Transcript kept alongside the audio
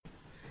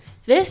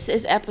This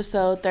is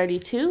episode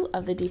 32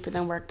 of the Deeper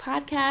Than Work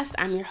podcast.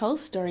 I'm your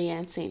host,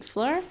 Dorianne St.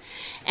 Fleur,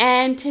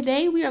 and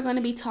today we are going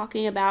to be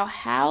talking about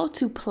how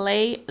to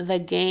play the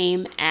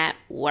game at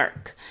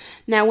work.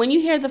 Now, when you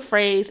hear the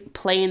phrase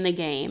playing the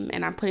game,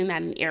 and I'm putting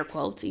that in air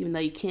quotes, even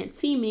though you can't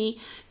see me,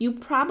 you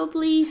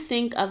probably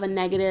think of a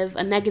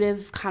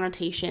negative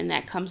connotation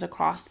that comes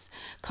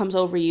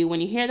over you when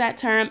you hear that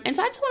term. And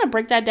so I just want to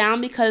break that down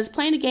because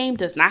playing the game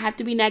does not have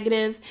to be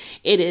negative.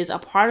 It is a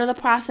part of the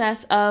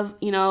process of,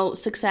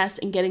 success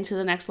and getting to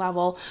the next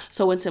level.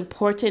 So it's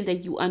important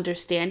that you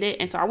understand it.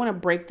 And so I want to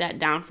break that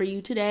down for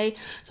you today.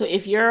 So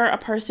if you're a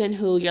person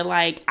who you're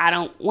like, I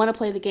don't want to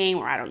play the game,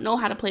 or I don't know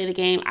how to play the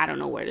game, I don't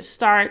know where to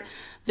start,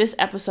 this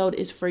episode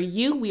is for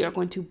you. We are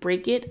going to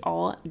break it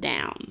all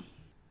down.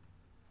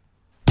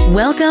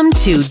 Welcome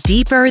to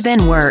Deeper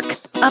Than Work,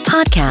 a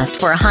podcast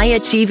for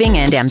high-achieving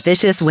and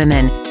ambitious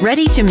women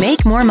ready to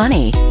make more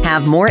money,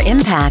 have more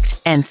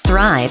impact, and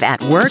thrive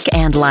at work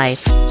and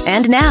life.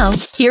 And now,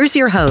 here's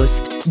your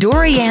host,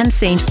 Dorianne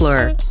St.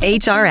 Fleur,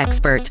 HR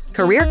expert,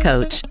 career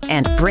coach,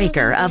 and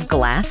breaker of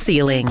glass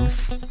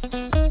ceilings.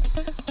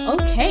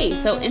 Okay,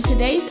 so in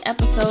today's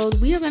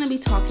episode, we are going to be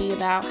talking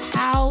about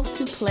how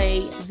to play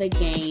the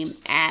game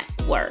at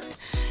work.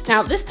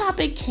 Now, this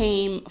topic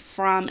came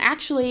from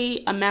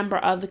actually a member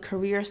of the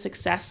Career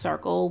Success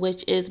Circle,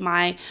 which is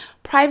my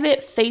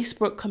private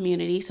Facebook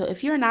community. So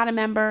if you're not a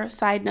member,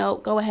 side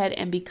note, go ahead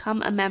and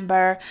become a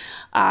member.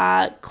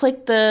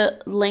 Click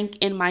the link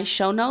in my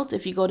show notes.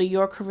 If you go to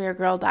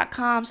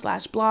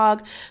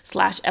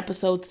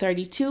yourcareergirl.com/blog/episode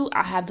 32,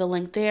 I'll have the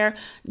link there.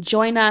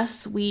 Join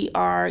us. We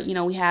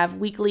have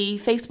weekly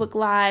Facebook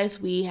Lives.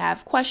 We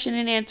have question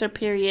and answer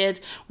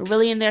periods. We're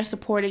really in there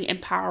supporting,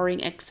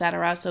 empowering,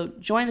 etc. So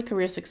join the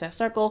Career Success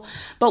Circle.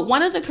 But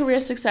one of the Career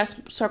Success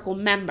Circle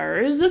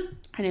members,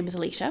 her name is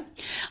Alicia,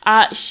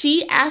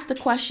 she asked the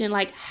question,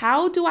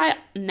 how do I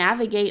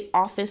navigate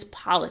office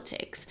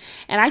politics?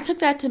 And I took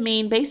that to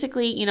mean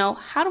basically,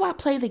 how do I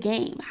play the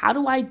game? How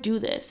do I do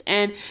this?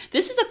 And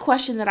this is a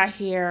question that I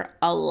hear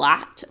a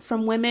lot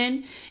from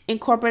women in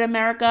corporate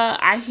America.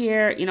 I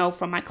hear,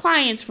 from my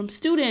clients, from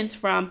students,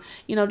 from,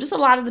 just a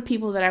lot of the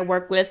people that I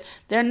work with.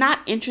 They're not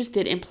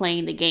interested in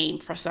playing the game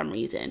for some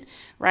reason,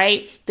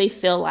 right? They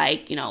feel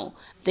like,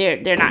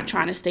 they're not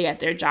trying to stay at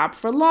their job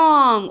for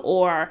long,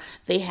 or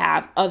they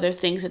have other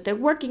things that they're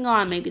working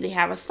on. Maybe they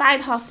have a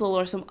side hustle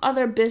or some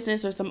other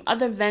business or some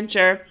other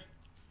venture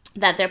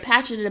that they're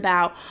passionate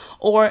about,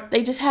 or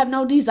they just have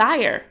no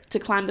desire to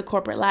climb the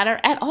corporate ladder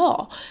at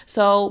all.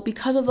 So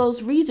because of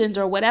those reasons,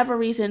 or whatever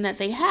reason that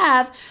they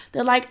have,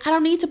 they're like, I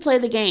don't need to play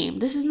the game.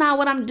 This is not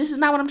what I'm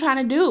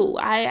trying to do.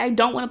 I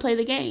don't want to play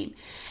the game.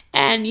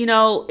 And,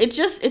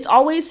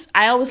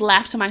 I always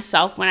laugh to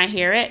myself when I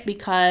hear it,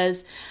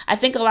 because I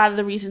think a lot of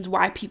the reasons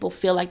why people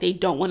feel like they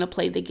don't want to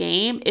play the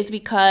game is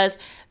because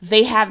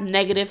they have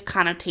negative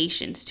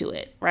connotations to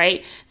it,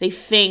 right? They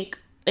think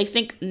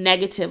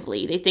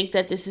negatively. They think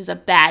that this is a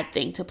bad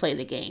thing to play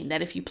the game,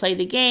 that if you play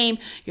the game,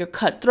 you're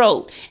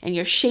cutthroat and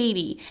you're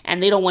shady,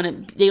 and they don't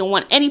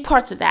want any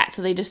parts of that.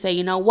 So they just say,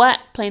 you know what,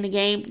 playing the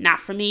game, not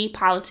for me.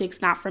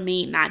 Politics, not for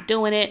me, not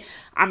doing it.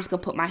 I'm just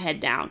going to put my head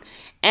down.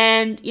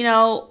 And, in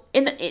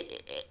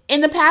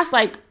the past,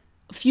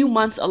 few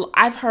months,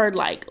 I've heard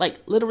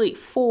literally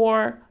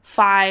 4,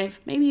 5,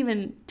 maybe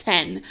even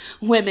 10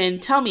 women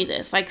tell me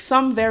this,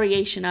 some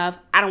variation of,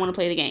 I don't want to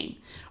play the game,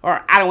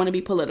 or I don't want to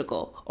be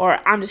political, or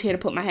I'm just here to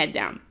put my head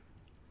down.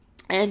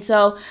 And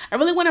so I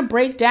really want to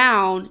break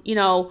down,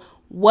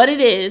 what it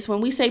is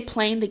when we say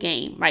playing the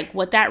game,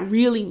 what that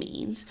really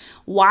means,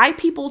 why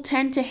people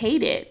tend to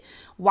hate it,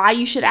 why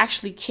you should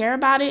actually care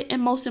about it, and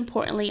most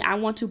importantly, I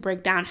want to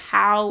break down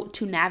how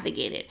to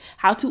navigate it,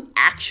 how to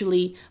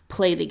actually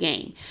play the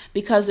game.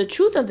 Because the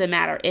truth of the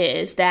matter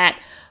is that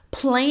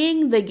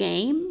playing the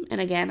game, and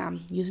again,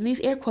 I'm using these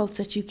air quotes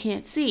that you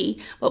can't see,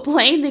 but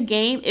playing the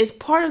game is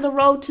part of the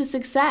road to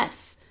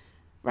success,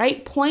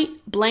 right? Point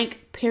blank,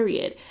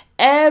 period.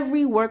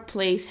 Every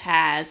workplace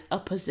has a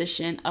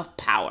position of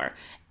power.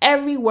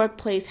 Every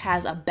workplace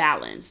has a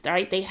balance,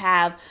 right? They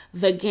have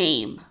the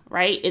game,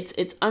 right? It's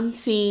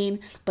unseen,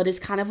 but it's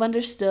kind of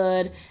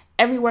understood.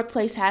 Every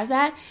workplace has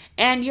that.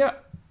 And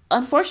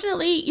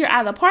unfortunately, you're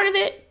either part of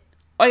it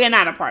or you're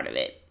not a part of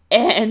it.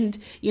 And,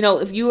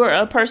 if you are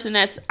a person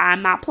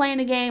I'm not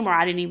playing a game, or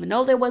I didn't even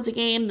know there was a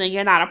game, then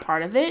you're not a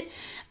part of it.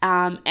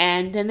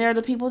 And then there are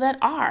the people that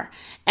are.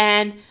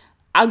 And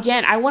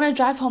again, I want to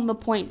drive home the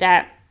point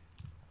that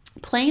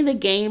playing the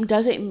game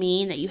doesn't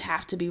mean that you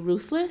have to be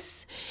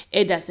ruthless.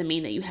 It doesn't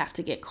mean that you have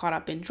to get caught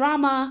up in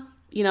drama.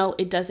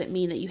 It doesn't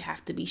mean that you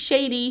have to be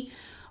shady.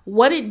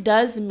 What it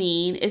does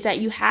mean is that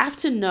you have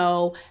to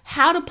know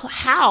how to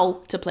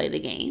play the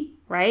game,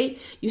 right?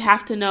 You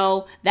have to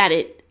know that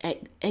it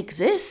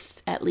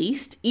exists, at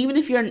least. Even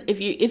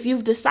if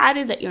you've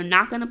decided that you're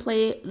not going to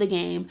play the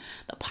game,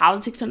 the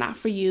politics are not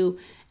for you,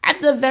 at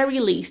the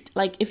very least,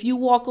 like if you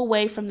walk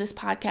away from this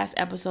podcast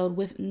episode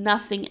with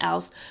nothing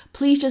else,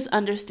 please just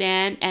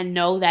understand and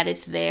know that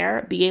it's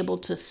there. Be able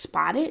to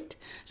spot it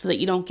so that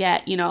you don't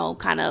get,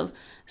 kind of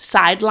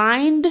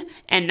sidelined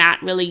and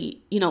not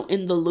really,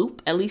 in the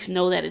loop. At least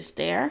know that it's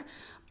there.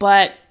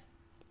 But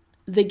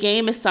the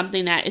game is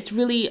something that it's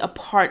really a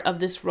part of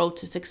this road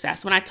to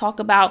success. When I talk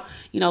about,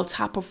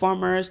 top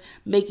performers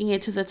making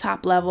it to the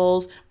top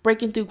levels,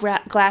 breaking through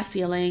glass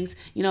ceilings,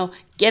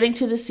 getting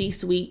to the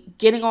C-suite,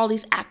 getting all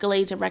these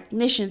accolades and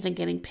recognitions and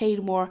getting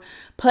paid more,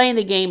 playing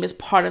the game is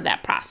part of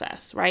that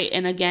process, right?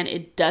 And again,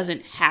 it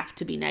doesn't have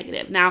to be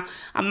negative. Now,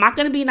 I'm not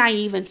going to be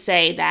naive and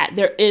say that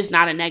there is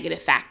not a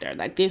negative factor.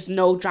 Like there's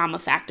no drama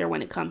factor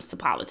when it comes to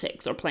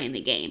politics or playing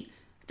the game.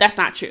 That's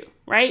not true,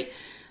 right?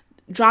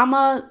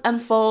 Drama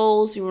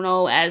unfolds,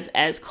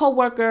 as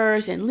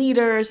co-workers and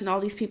leaders and all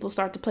these people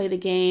start to play the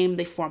game.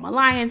 They form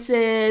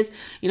alliances.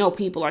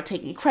 People are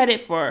taking credit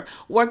for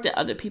work that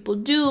other people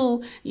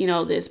do.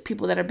 There's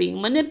people that are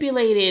being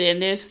manipulated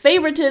and there's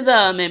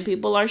favoritism and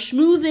people are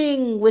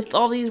schmoozing with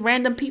all these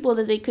random people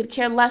that they could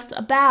care less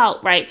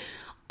about, right?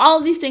 All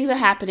of these things are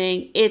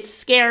happening. It's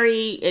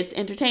scary. It's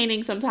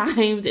entertaining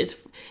sometimes.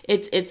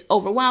 It's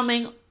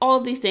overwhelming. All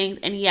of these things.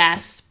 And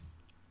yes,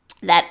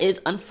 that is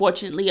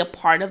unfortunately a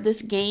part of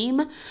this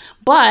game,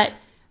 but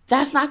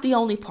that's not the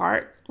only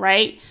part,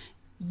 right?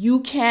 You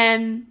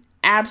can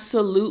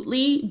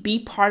absolutely be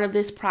part of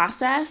this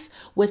process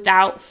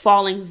without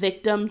falling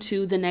victim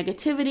to the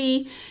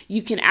negativity.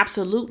 You can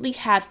absolutely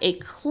have a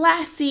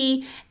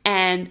classy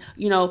and,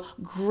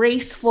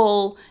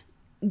 graceful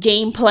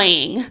game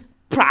playing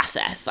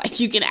process. Like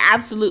you can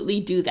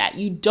absolutely do that.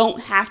 You don't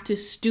have to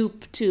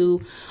stoop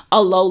to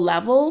a low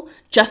level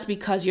just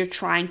because you're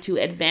trying to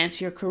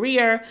advance your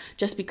career,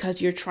 just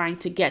because you're trying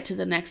to get to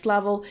the next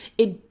level.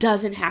 It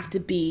doesn't have to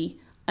be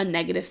a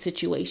negative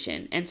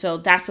situation. And so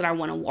that's what I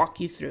want to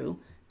walk you through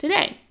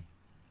today.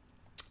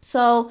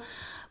 So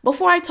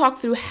before I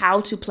talk through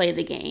how to play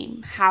the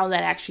game, how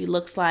that actually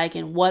looks like,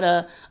 and what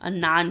a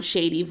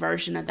non-shady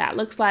version of that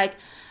looks like,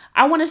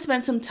 I want to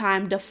spend some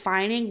time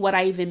defining what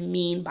I even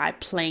mean by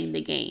playing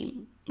the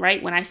game,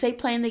 right? When I say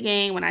playing the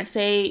game, when I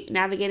say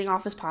navigating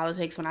office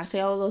politics, when I say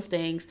all of those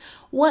things,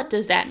 what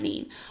does that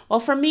mean? Well,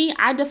 for me,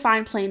 I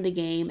define playing the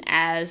game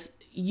as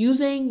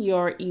using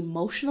your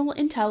emotional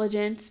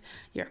intelligence,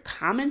 your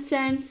common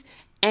sense,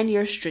 and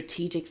your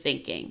strategic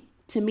thinking.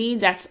 To me,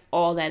 that's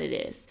all that it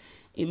is.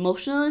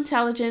 Emotional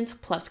intelligence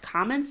plus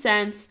common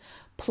sense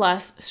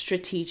plus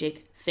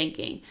strategic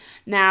thinking.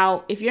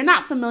 Now, if you're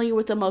not familiar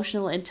with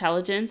emotional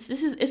intelligence,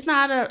 it's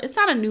not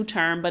a new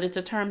term, but it's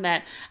a term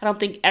that I don't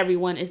think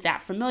everyone is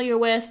that familiar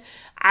with.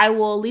 I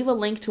will leave a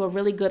link to a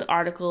really good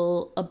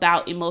article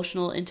about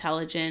emotional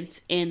intelligence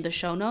in the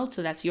show notes.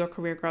 So that's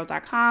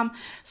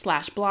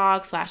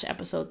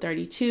yourcareergirl.com/blog/episode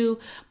 32.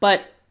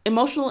 But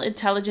emotional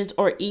intelligence,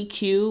 or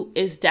EQ,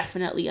 is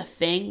definitely a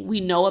thing. We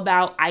know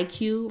about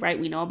IQ, right?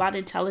 We know about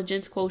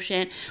intelligence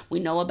quotient.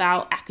 We know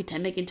about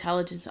academic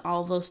intelligence,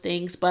 all of those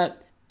things.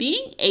 But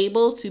being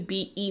able to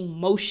be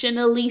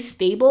emotionally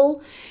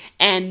stable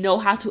and know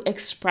how to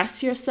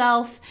express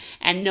yourself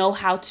and know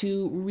how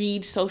to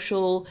read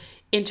social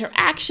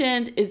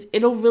interactions,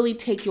 it'll really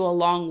take you a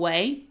long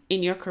way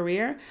in your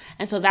career.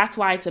 And so that's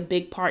why it's a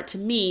big part to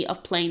me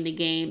of playing the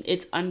game.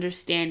 It's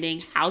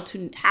understanding how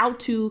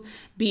to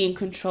be in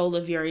control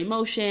of your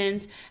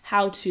emotions,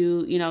 how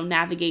to,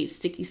 navigate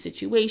sticky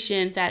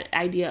situations, that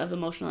idea of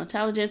emotional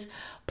intelligence,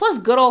 plus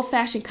good old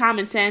fashioned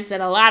common sense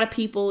that a lot of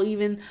people,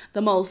 even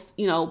the most,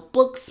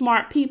 book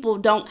smart people,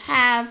 don't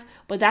have,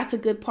 but that's a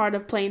good part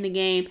of playing the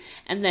game.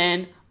 And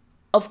then,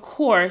 of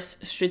course,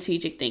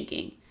 strategic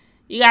thinking.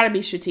 You got to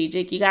be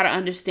strategic. You got to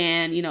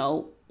understand,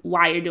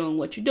 why you're doing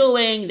what you're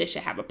doing. This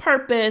should have a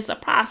purpose, a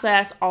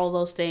process, all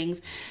those things.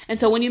 And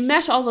so when you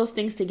mesh all those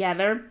things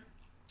together,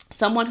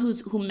 someone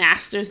who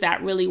masters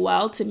that really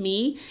well, to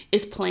me,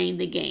 is playing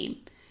the game,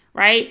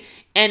 right?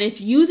 And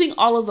it's using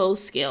all of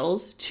those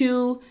skills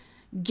to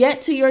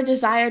get to your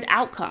desired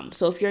outcome.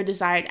 So if your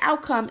desired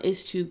outcome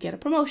is to get a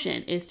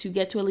promotion, is to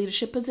get to a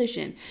leadership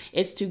position,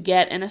 it's to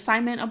get an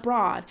assignment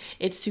abroad,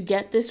 it's to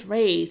get this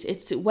raise,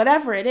 it's to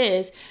whatever it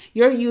is,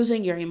 you're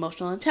using your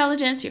emotional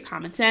intelligence, your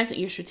common sense,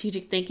 and your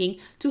strategic thinking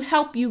to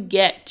help you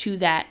get to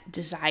that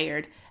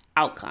desired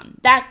outcome.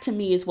 That to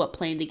me is what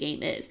playing the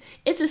game is.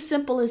 It's as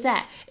simple as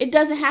that. It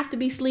doesn't have to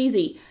be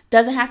sleazy,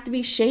 doesn't have to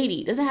be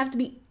shady, doesn't have to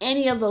be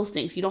any of those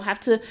things. You don't have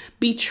to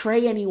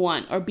betray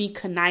anyone or be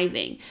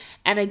conniving.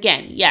 And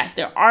again, yes,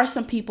 there are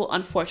some people,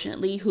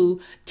 unfortunately, who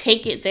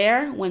take it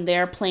there when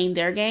they're playing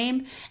their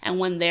game and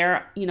when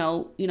they're,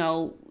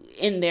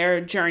 in their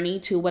journey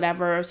to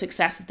whatever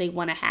success that they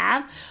want to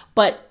have.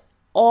 But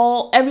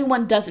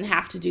everyone doesn't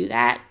have to do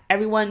that.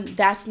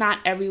 That's not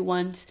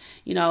everyone's,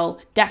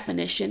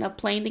 definition of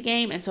playing the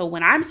game. And so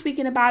when I'm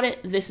speaking about it,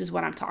 this is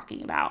what I'm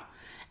talking about.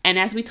 And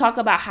as we talk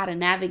about how to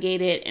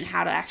navigate it and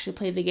how to actually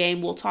play the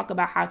game, we'll talk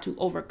about how to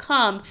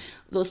overcome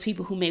those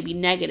people who may be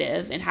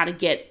negative and how to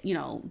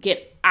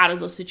get out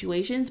of those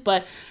situations.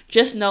 But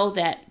just know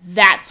that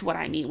that's what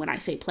I mean when I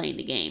say playing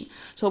the game.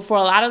 So for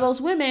a lot of those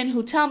women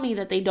who tell me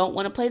that they don't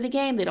want to play the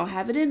game, they don't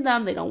have it in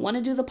them, they don't want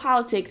to do the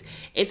politics,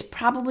 it's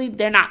probably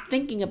they're not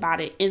thinking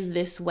about it in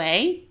this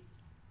way.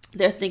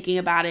 They're thinking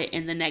about it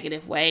in the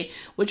negative way,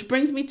 which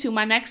brings me to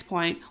my next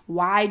point.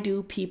 Why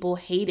do people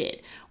hate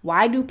it?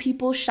 Why do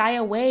people shy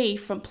away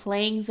from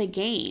playing the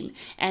game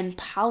and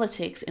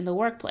politics in the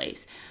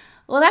workplace?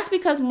 Well, that's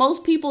because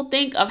most people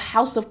think of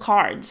House of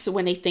Cards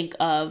when they think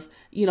of,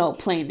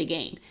 playing the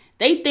game.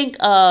 They think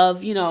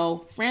of,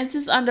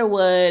 Francis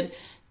Underwood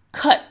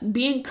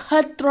being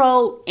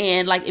cutthroat,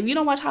 and like, if you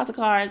don't watch House of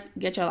Cards,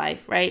 get your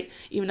life, right?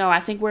 Even though I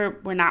think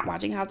we're not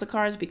watching House of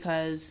Cards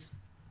because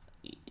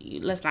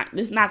this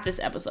is not this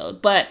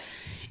episode. But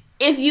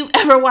if you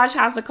ever watch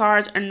House of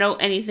Cards or know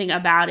anything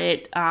about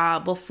it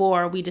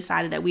before we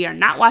decided that we are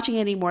not watching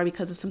it anymore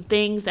because of some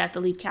things that the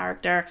lead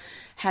character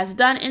has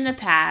done in the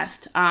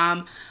past.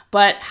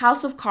 But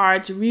House of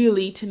Cards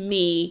really, to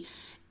me,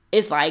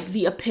 is like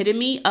the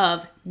epitome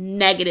of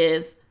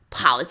negative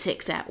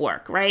politics at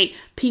work, right?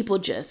 People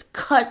just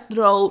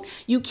cutthroat.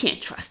 You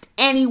can't trust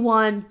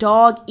anyone.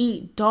 Dog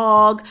eat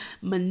dog.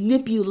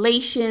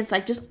 Manipulations.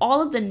 Like just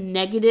all of the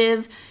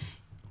negative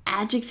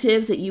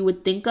adjectives that you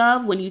would think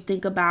of when you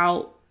think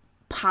about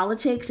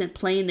politics and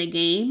playing the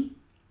game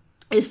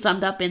is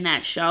summed up in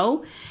that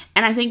show.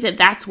 And I think that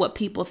that's what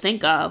people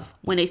think of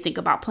when they think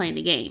about playing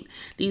the game.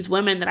 These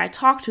women that I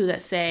talk to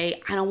that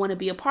say, I don't want to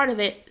be a part of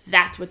it,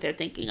 that's what they're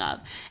thinking of.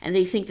 And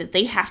they think that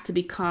they have to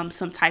become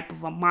some type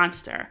of a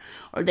monster,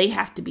 or they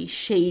have to be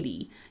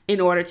shady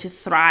in order to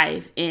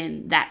thrive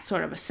in that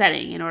sort of a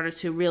setting, in order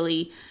to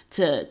really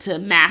to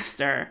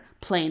master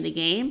playing the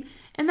game.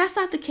 And that's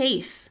not the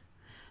case.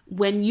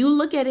 When you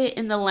look at it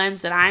in the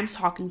lens that I'm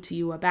talking to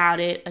you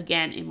about it,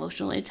 again,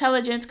 emotional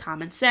intelligence,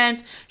 common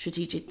sense,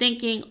 strategic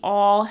thinking,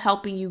 all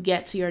helping you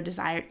get to your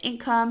desired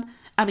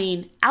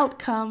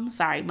outcome.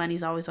 Sorry,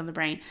 money's always on the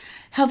brain.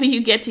 Helping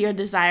you get to your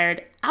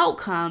desired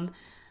outcome,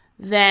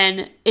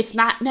 then it's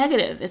not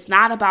negative. It's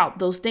not about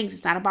those things.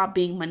 It's not about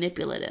being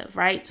manipulative,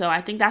 right? So I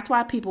think that's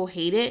why people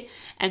hate it.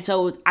 And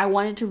so I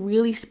wanted to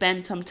really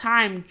spend some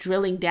time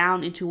drilling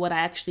down into what I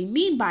actually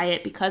mean by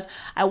it, because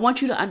I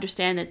want you to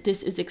understand that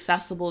this is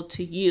accessible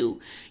to you.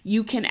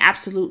 You can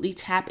absolutely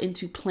tap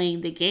into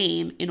playing the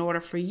game in order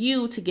for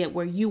you to get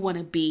where you want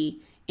to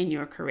be in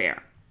your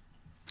career.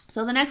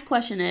 So the next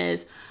question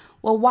is,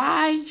 well,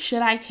 why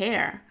should I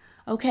care?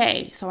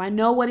 Okay, so I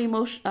know what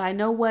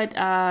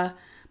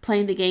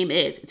playing the game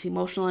is. It's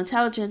emotional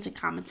intelligence and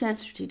common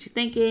sense, strategic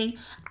thinking.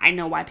 I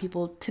know why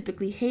people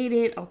typically hate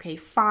it. Okay,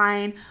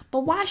 fine. But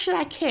why should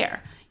I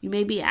care? You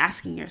may be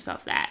asking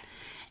yourself that.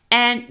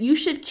 And you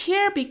should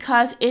care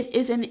because it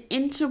is an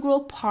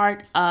integral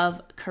part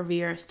of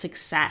career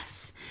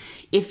success.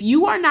 If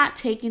you are not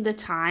taking the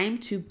time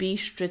to be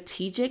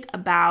strategic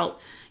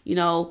about,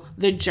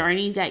 the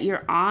journey that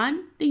you're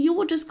on, then you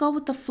will just go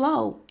with the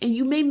flow, and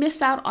you may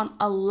miss out on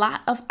a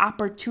lot of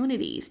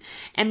opportunities.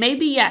 And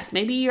maybe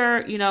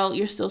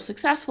you're still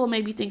successful.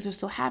 Maybe things are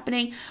still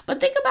happening, but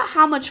think about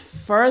how much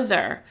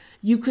further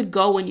you could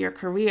go in your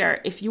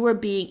career if you were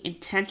being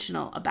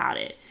intentional about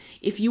it.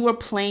 If you were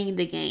playing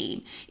the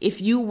game,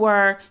 if you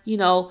were,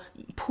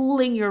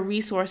 pooling your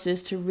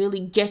resources to really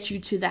get you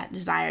to that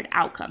desired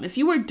outcome. If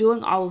you were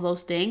doing all of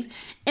those things,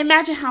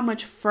 imagine how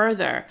much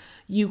further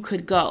you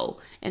could go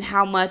and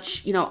how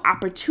much,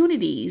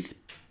 opportunities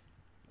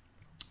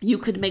you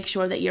could make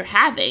sure that you're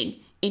having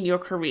in your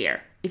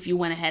career if you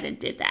went ahead and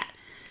did that.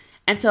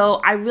 And so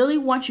I really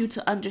want you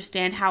to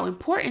understand how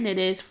important it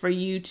is for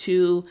you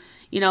to,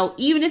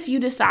 even if you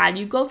decide,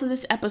 you go through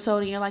this episode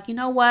and you're like, you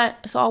know what,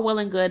 it's all well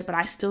and good, but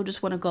I still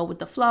just want to go with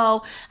the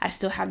flow. I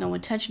still have no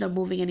intention of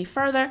moving any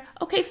further.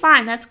 Okay,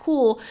 fine, that's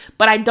cool.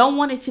 But I don't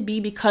want it to be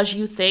because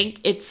you think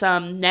it's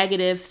some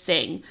negative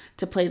thing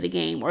to play the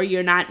game, or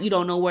you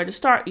don't know where to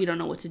start. You don't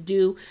know what to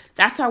do.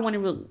 That's why I want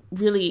to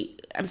really,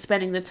 I'm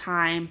spending the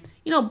time,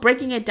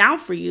 breaking it down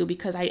for you,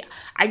 because I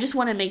just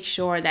want to make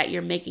sure that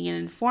you're making an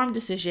informed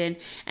decision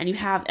and you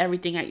have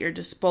everything at your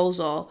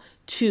disposal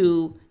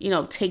to,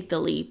 take the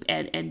leap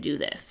and do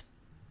this.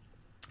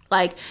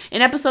 Like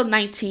in episode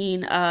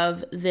 19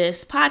 of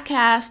this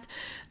podcast,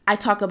 I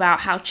talk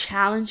about how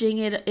challenging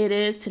it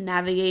is to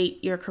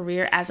navigate your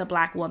career as a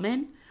Black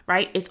woman,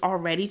 right? It's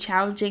already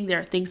challenging. There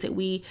are things that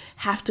we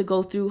have to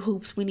go through,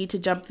 hoops we need to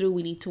jump through.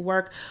 We need to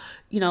work,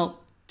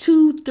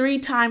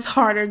 2-3 times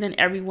harder than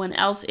everyone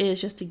else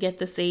is just to get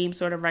the same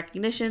sort of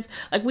recognitions.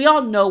 Like, we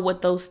all know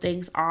what those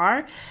things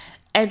are.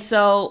 And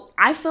so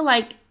I feel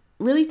like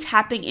really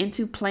tapping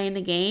into playing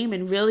the game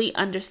and really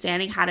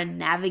understanding how to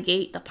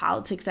navigate the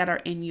politics that are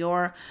in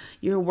your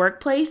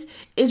workplace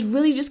is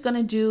really just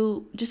going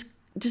to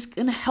just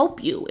going to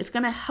help you. It's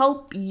going to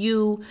help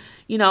you,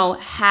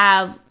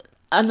 have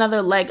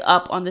another leg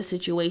up on the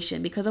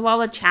situation because of all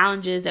the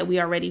challenges that we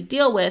already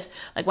deal with.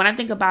 Like when I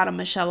think about a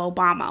Michelle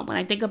Obama, when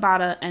I think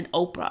about an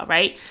Oprah,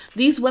 right?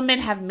 These women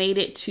have made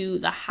it to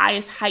the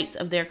highest heights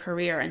of their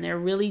career and they're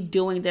really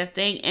doing their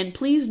thing. And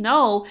please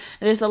know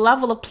there's a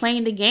level of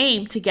playing the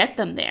game to get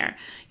them there.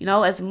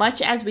 As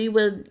much as we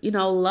would,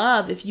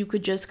 love if you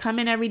could just come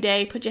in every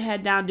day, put your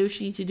head down, do what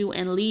you need to do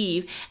and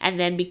leave and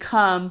then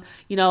become,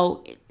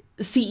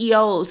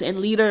 CEOs and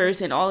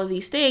leaders and all of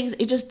these things.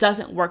 It just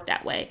doesn't work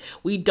that way.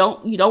 You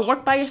don't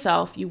work by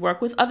yourself. You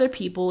work with other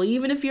people.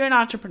 Even if you're an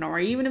entrepreneur,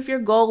 even if your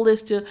goal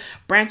is to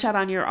branch out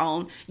on your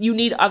own, you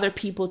need other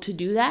people to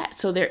do that.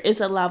 So there is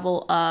a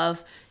level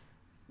of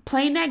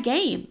playing that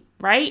game,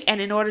 right? And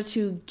in order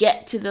to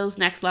get to those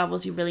next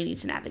levels, you really need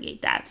to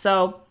navigate that.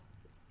 So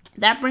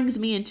that brings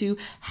me into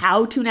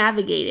how to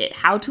navigate it,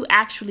 how to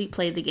actually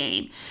play the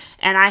game.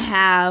 And I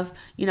have,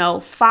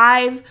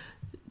 5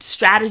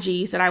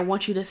 strategies that I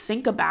want you to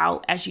think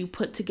about as you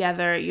put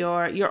together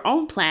your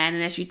own plan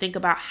and as you think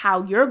about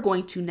how you're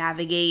going to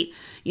navigate,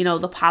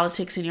 the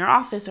politics in your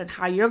office and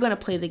how you're going to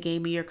play the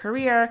game in your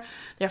career.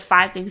 There are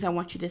 5 things I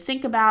want you to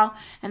think about.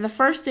 And the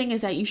first thing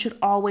is that you should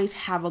always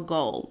have a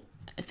goal.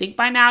 I think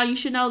by now you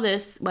should know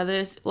this,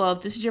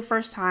 if this is your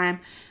first time,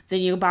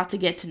 then you're about to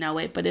get to know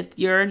it. But if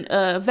you're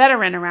a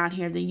veteran around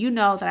here, then you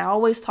know that I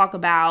always talk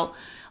about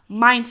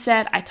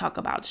mindset. I talk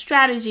about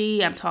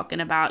strategy. I'm talking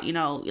about,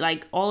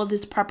 like all of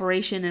this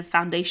preparation and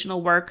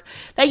foundational work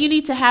that you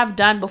need to have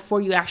done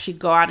before you actually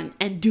go out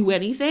and do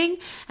anything.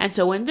 And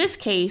so in this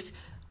case,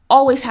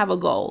 always have a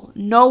goal.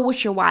 Know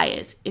what your why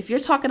is. If you're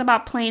talking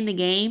about playing the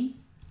game,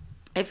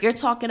 if you're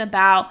talking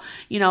about,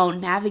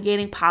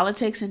 navigating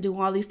politics and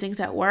doing all these things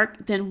at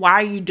work, then why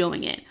are you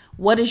doing it?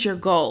 What is your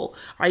goal?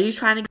 Are you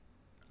trying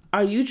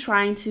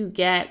to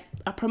get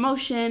a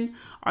promotion?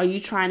 Are you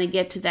trying to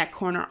get to that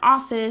corner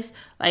office?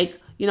 Are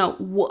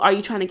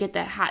you trying to get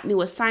that hot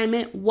new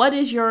assignment? What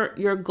is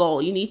your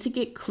goal? You need to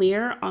get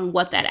clear on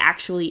what that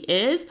actually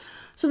is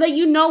so that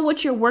you know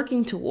what you're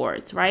working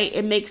towards, right?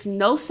 It makes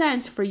no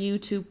sense for you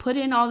to put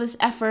in all this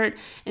effort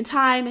and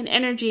time and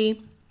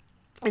energy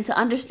into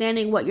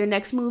understanding what your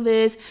next move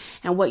is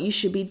and what you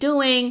should be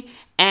doing,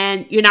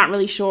 and you're not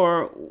really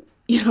sure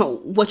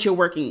what you're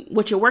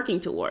working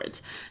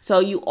towards. So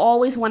you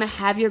always want to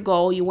have your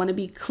goal. You want to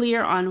be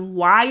clear on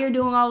why you're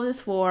doing all this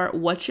for,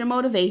 what's your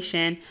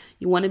motivation.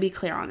 You want to be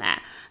clear on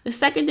that. The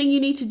second thing you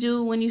need to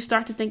do when you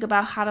start to think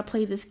about how to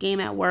play this game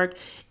at work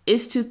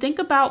is to think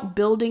about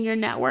building your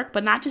network,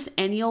 but not just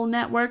any old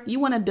network. You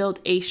want to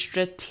build a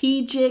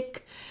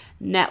strategic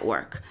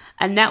network,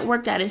 a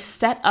network that is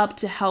set up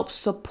to help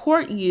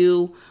support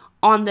you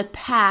on the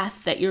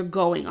path that you're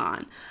going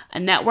on, a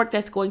network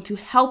that's going to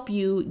help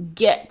you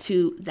get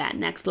to that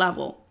next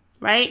level,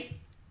 right?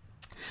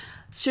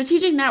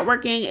 Strategic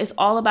networking is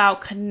all about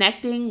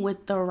connecting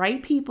with the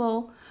right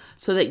people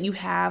so that you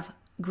have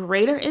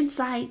greater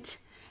insight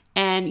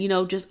and,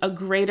 just a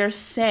greater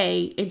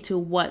say into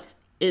what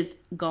is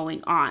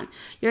going on.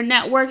 Your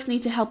networks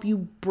need to help you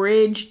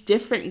bridge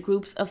different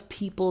groups of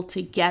people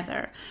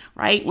together,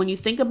 right? When you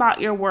think about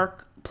your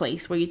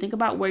workplace, where you think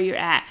about where you're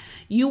at,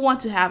 you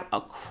want to have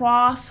a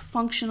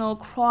cross-functional,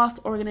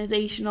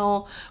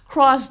 cross-organizational,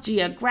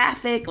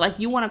 cross-geographic,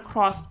 you want to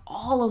cross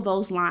all of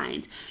those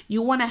lines.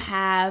 You want to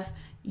have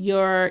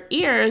your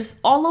ears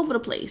all over the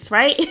place,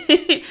 right?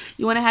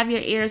 You want to have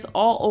your ears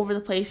all over the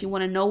place. You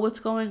want to know what's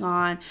going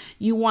on.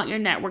 You want your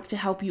network to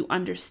help you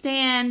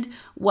understand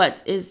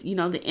what is,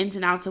 the ins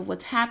and outs of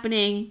what's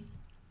happening.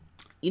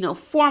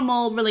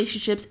 Formal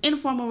relationships,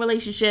 informal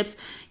relationships.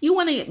 You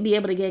want to be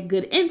able to get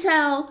good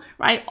intel,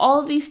 right? All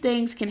of these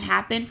things can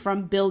happen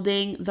from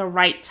building the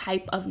right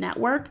type of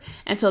network.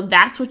 And so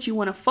that's what you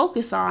want to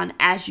focus on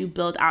as you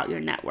build out your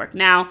network.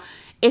 Now,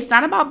 it's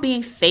not about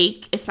being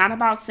fake. It's not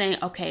about saying,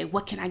 okay,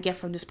 what can I get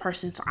from this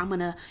person? So I'm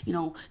going to,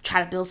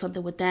 try to build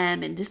something with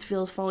them and this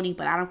feels phony,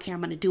 but I don't care.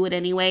 I'm going to do it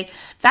anyway.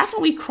 That's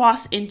when we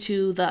cross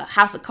into the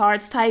House of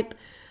Cards type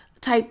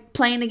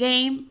playing the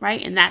game,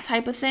 right? And that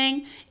type of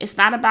thing. It's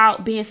not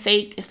about being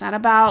fake. It's not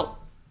about,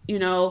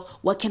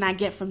 what can I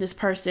get from this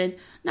person?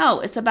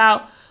 No, it's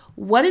about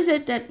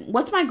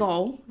what's my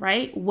goal,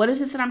 right? What is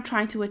it that I'm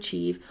trying to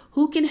achieve?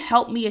 Who can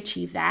help me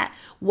achieve that?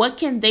 What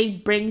can they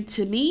bring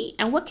to me?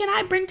 And what can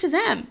I bring to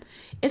them?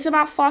 It's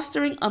about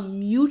fostering a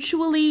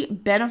mutually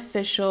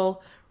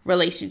beneficial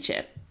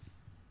relationship.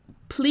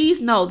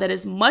 Please know that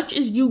as much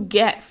as you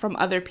get from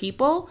other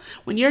people,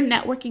 when you're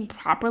networking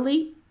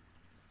properly,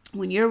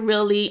 when you're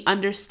really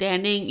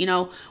understanding,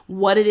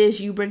 what it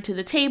is you bring to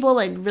the table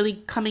and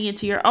really coming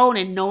into your own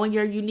and knowing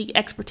your unique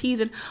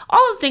expertise and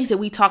all the things that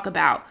we talk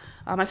about.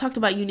 I talked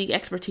about unique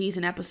expertise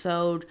in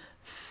episode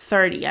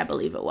 30, I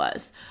believe it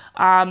was.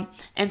 And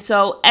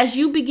so as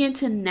you begin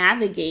to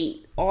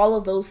navigate all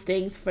of those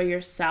things for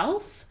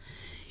yourself,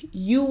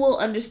 you will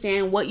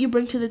understand what you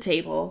bring to the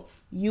table,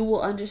 you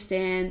will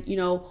understand,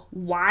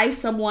 why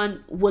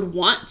someone would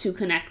want to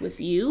connect with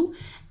you.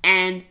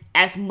 And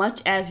as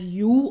much as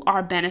you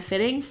are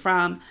benefiting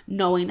from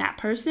knowing that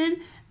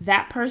person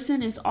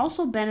is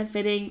also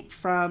benefiting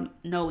from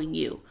knowing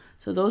you.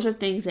 So those are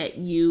things that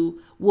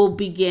you will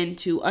begin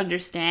to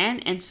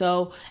understand. And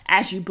so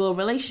as you build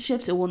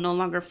relationships, it will no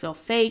longer feel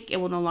fake. It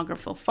will no longer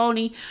feel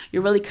phony.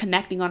 You're really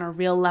connecting on a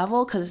real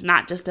level, because it's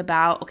not just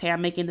about, okay,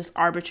 I'm making this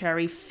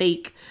arbitrary,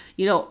 fake,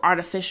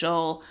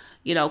 artificial,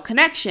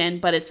 connection,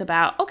 but it's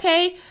about,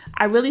 okay,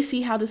 I really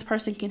see how this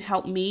person can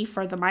help me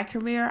further my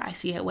career. I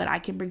see what I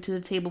can bring to the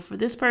table for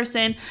this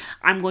person.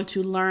 I'm going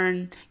to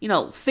learn,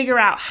 figure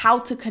out how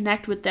to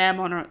connect with them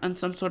on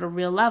some sort of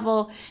real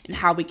level and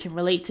how we can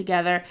relate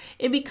together.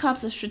 It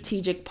becomes a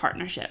strategic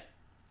partnership.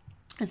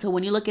 And so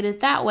when you look at it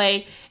that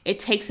way, it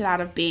takes it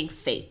out of being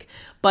fake.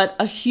 But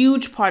a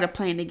huge part of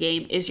playing the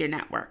game is your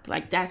network.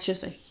 Like, that's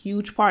just a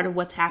huge part of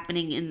what's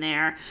happening in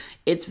there.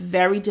 It's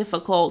very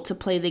difficult to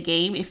play the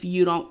game if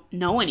you don't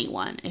know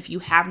anyone, if you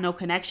have no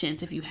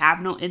connections, if you have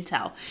no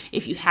intel,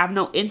 if you have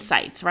no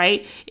insights,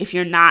 right? If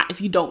you're not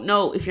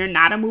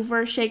a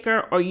mover or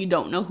shaker, or you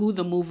don't know who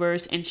the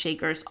movers and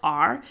shakers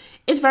are,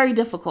 it's very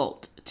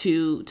difficult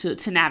to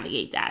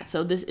navigate that.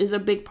 So this is a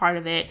big part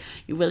of it.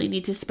 You really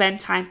need to spend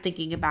time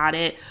thinking about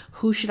it.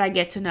 Who should I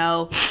get to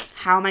know?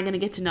 How am I going to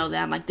get to know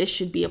them? Like, this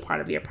should be a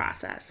part of your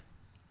process.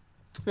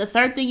 The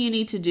third thing you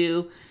need to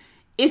do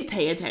is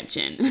pay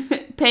attention.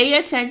 Pay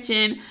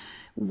attention,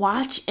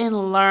 watch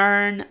and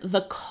learn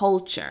the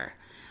culture.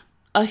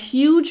 A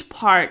huge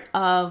part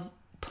of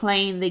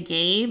playing the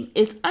game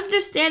is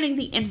understanding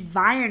the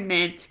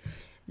environment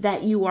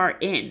that you are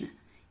in.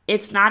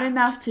 It's not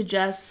enough to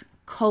just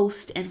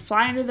coast and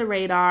fly under the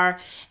radar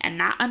and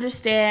not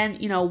understand,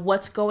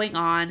 what's going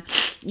on.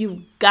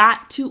 You've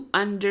got to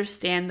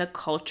understand the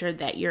culture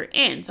that you're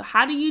in. So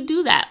how do you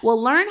do that?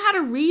 Well, learn how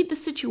to read the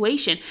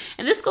situation.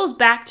 And this goes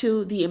back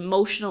to the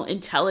emotional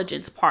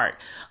intelligence part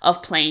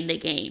of playing the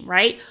game,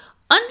 right?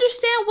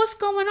 Understand what's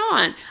going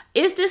on.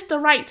 Is this the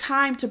right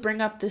time to bring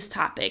up this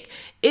topic?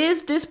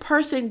 Is this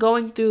person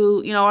going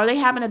through, are they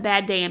having a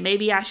bad day and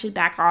maybe I should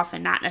back off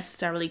and not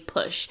necessarily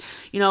push?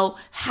 What's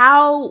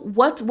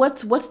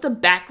the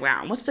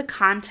background? What's the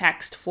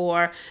context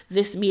for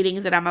this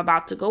meeting that I'm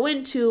about to go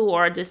into,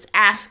 or this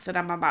ask that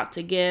I'm about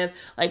to give?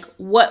 Like,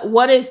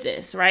 what is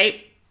this,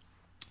 right?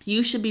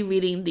 You should be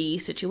reading the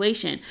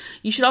situation.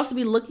 You should also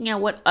be looking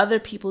at what other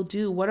people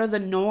do. What are the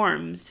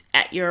norms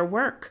at your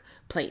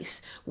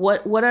workplace?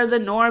 What are the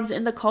norms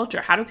in the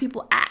culture? How do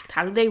people act?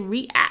 How do they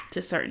react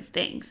to certain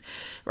things,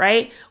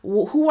 right?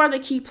 Who are the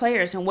key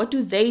players and what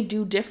do they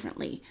do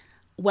differently?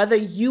 Whether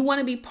you want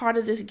to be part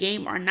of this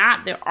game or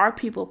not, there are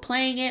people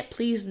playing it.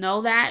 Please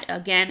know that.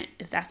 Again,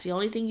 if that's the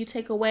only thing you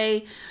take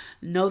away,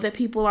 know that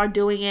people are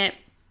doing it.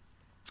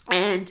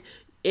 And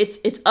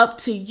it's up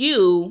to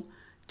you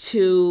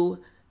to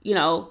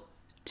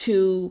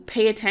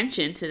pay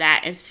attention to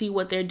that and see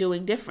what they're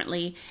doing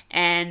differently,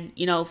 and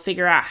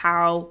figure out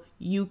how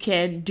you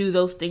can do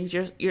those things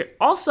you're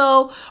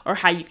also, or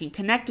how you can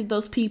connect with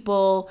those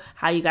people,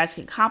 how you guys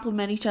can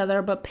complement each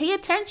other. But pay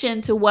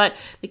attention to what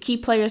the key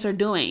players are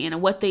doing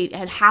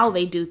and how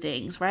they do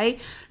things,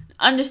 right?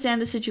 Understand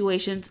the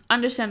situations,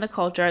 understand the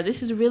culture.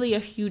 This is really a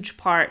huge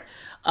part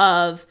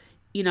of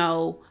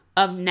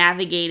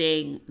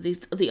navigating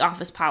the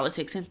office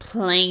politics and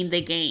playing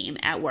the game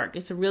at work.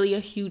 It's really a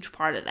huge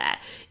part of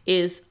that,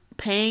 is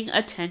paying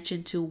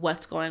attention to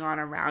what's going on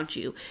around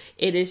you.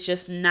 It is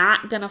just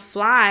not gonna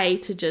fly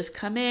to just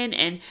come in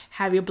and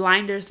have your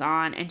blinders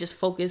on and just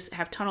focus,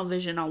 have tunnel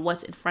vision on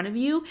what's in front of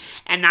you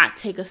and not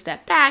take a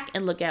step back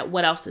and look at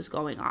what else is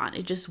going on.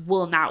 It just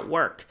will not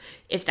work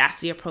if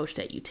that's the approach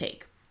that you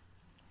take.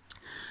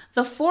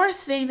 The fourth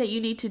thing that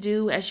you need to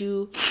do as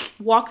you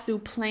walk through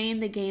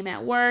playing the game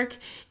at work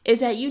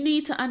is that you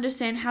need to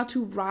understand how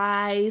to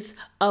rise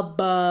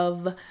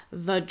above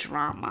the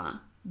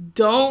drama.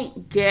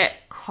 Don't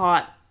get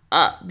caught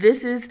up.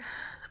 This is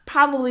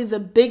probably the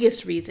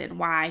biggest reason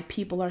why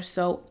people are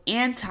so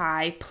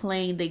anti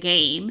playing the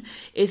game,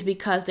 is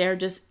because they're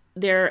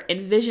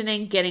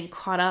envisioning getting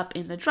caught up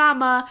in the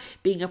drama,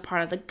 being a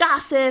part of the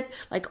gossip,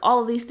 like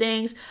all of these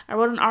things. I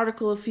wrote an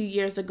article a few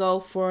years ago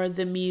for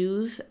The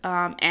Muse,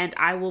 and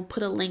I will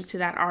put a link to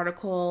that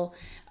article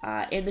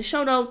in the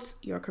show notes,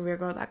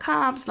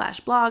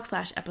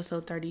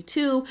 yourcareergirl.com/blog/episode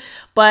 32.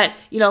 But,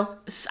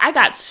 I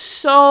got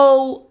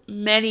so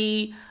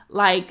much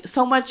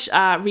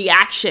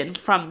reaction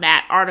from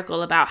that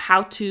article about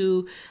how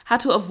to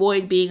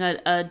avoid being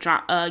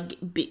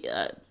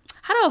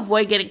how to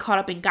avoid getting caught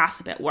up in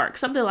gossip at work.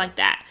 Something like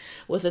that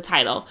was the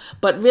title.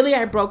 But really,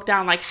 I broke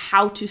down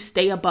how to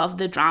stay above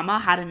the drama,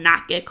 how to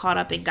not get caught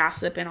up in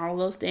gossip and all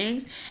those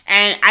things.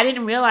 And I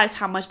didn't realize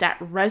how much that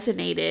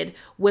resonated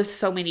with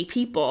so many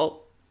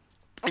people.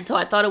 And so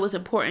I thought it was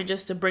important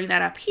just to bring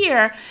that up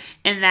here,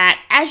 and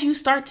that as you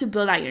start to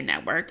build out your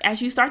network,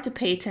 as you start to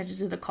pay attention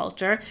to the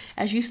culture,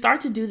 as you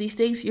start to do these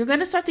things, you're going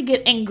to start to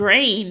get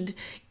ingrained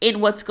in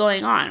what's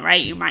going on,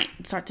 right? You might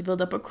start to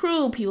build up a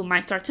crew. People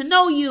might start to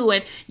know you,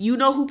 and you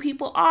know who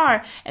people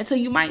are. And so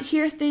you might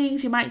hear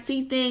things, you might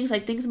see things,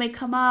 like things may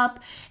come up.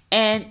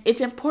 And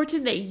it's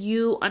important that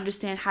you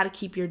understand how to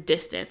keep your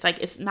distance. Like,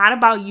 it's not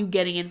about you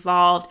getting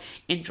involved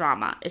in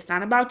drama. It's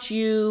not about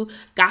you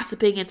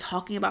gossiping and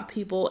talking about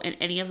people and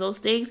any of those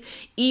things.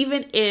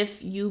 Even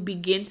if you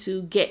begin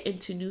to get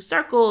into new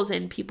circles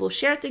and people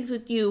share things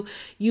with you,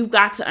 you've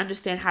got to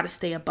understand how to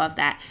stay above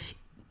that.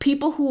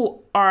 People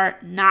who are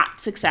not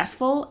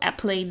successful at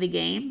playing the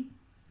game,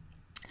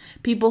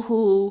 people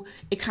who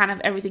it kind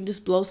of everything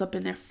just blows up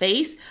in their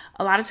face,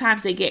 a lot of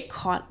times they get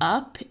caught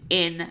up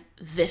in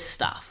this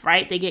stuff,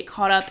 right? They get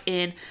caught up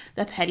in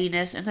the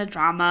pettiness and the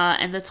drama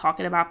and the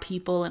talking about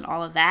people and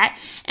all of that.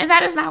 And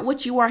that is not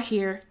what you are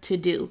here to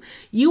do.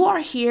 You are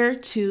here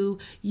to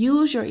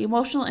use your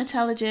emotional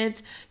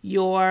intelligence,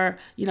 your,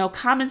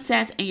 common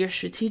sense, and your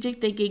strategic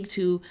thinking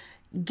to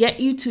get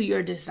you to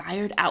your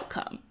desired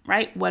outcome,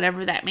 right?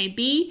 Whatever that may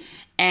be.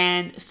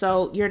 And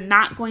so you're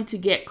not going to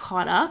get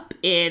caught up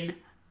in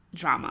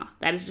drama.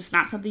 That is just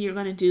not something you're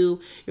going to do.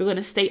 You're going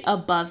to stay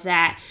above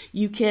that.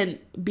 You can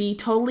be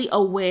totally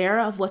aware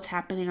of what's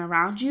happening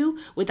around you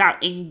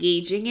without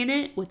engaging in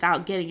it,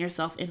 without getting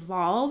yourself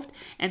involved.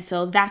 And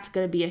so that's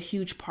going to be a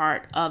huge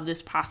part of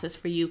this process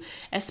for you,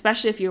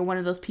 especially if you're one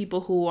of those people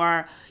who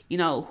are,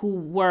 who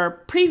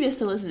were previous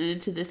to listening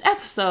to this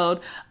episode,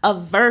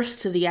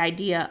 averse to the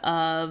idea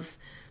of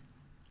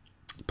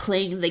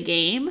playing the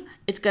game.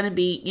 It's going to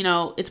be,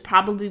 it's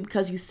probably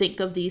because you think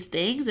of these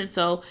things. And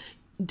so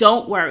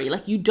don't worry,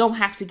 like, you don't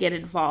have to get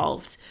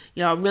involved.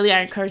 Really, I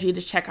encourage you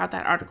to check out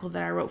that article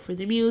that I wrote for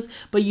The Muse,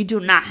 but you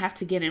do not have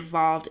to get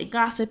involved in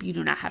gossip. You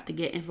do not have to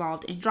get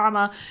involved in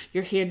drama.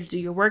 You're here to do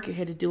your work. You're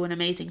here to do an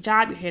amazing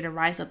job. You're here to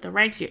rise up the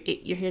ranks.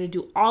 You're here to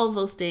do all of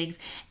those things,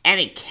 and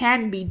it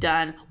can be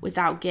done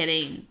without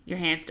getting your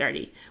hands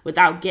dirty,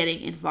 without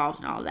getting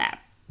involved in all that.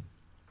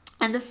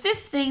 And the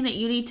fifth thing that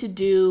you need to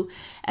do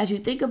as you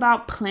think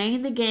about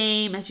playing the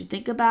game, as you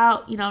think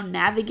about,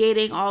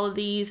 navigating all of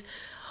these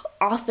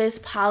office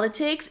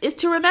politics, is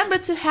to remember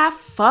to have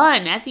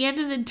fun. At the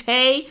end of the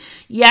day,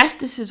 yes,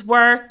 this is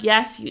work.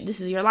 Yes, this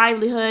is your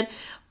livelihood,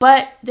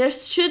 but there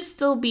should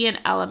still be an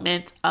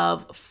element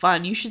of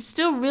fun. You should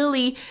still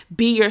really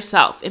be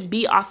yourself and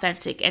be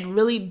authentic and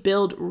really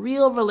build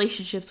real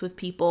relationships with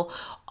people.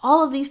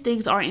 All of these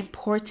things are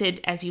important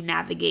as you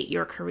navigate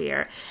your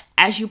career,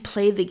 as you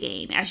play the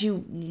game, as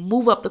you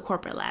move up the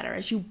corporate ladder,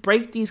 as you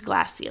break these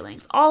glass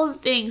ceilings, all of the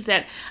things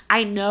that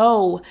I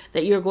know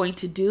that you're going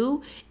to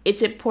do.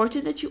 It's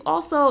important that you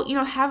also,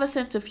 have a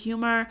sense of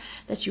humor,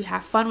 that you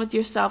have fun with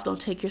yourself.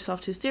 Don't take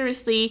yourself too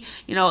seriously.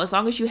 As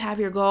long as you have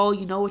your goal,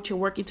 you know what you're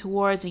working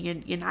towards,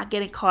 and you're not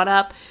getting caught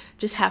up,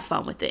 just have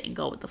fun with it and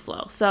go with the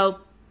flow.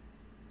 So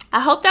I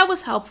hope that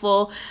was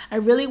helpful. I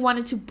really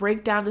wanted to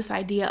break down this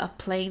idea of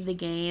playing the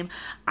game.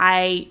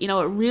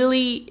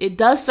 It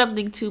does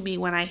something to me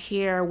when I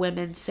hear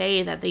women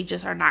say that they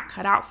just are not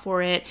cut out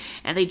for it,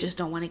 and they just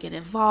don't want to get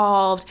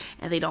involved,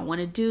 and they don't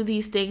want to do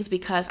these things,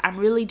 because I'm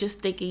really just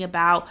thinking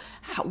about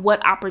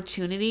what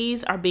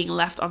opportunities are being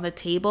left on the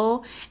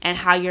table, and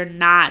how you're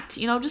not,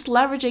 just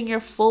leveraging your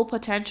full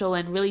potential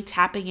and really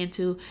tapping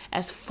into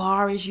as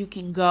far as you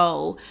can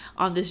go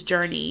on this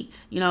journey,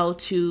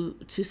 to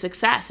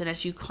success. And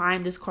as you climb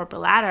this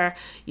corporate ladder,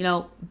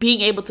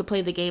 being able to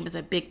play the game is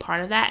a big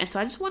part of that. And so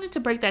I just wanted to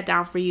break that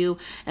down for you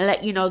and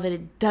let you know that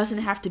it doesn't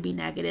have to be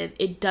negative.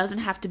 It doesn't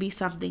have to be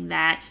something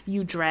that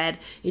you dread.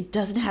 It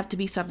doesn't have to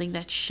be something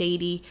that's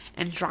shady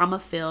and drama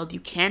filled. You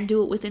can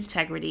do it with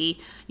integrity.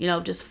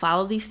 Just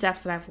follow these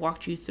steps that I've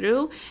walked you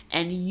through,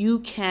 and you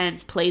can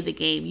play the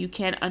game. You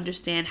can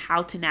understand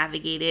how to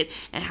navigate it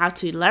and how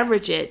to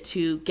leverage it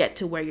to get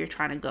to where you're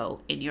trying to go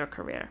in your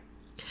career.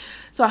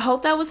 So I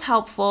hope that was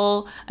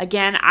helpful.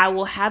 Again, I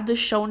will have the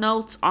show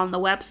notes on the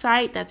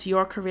website. That's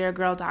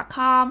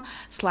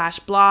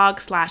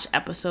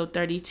yourcareergirl.com/blog/episode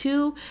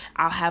 32.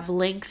 I'll have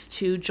links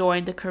to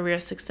join the Career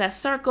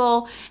Success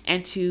Circle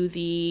and to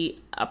the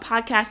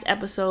podcast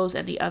episodes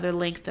and the other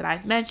links that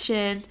I've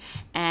mentioned.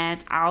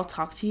 And I'll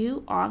talk to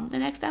you on the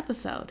next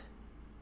episode.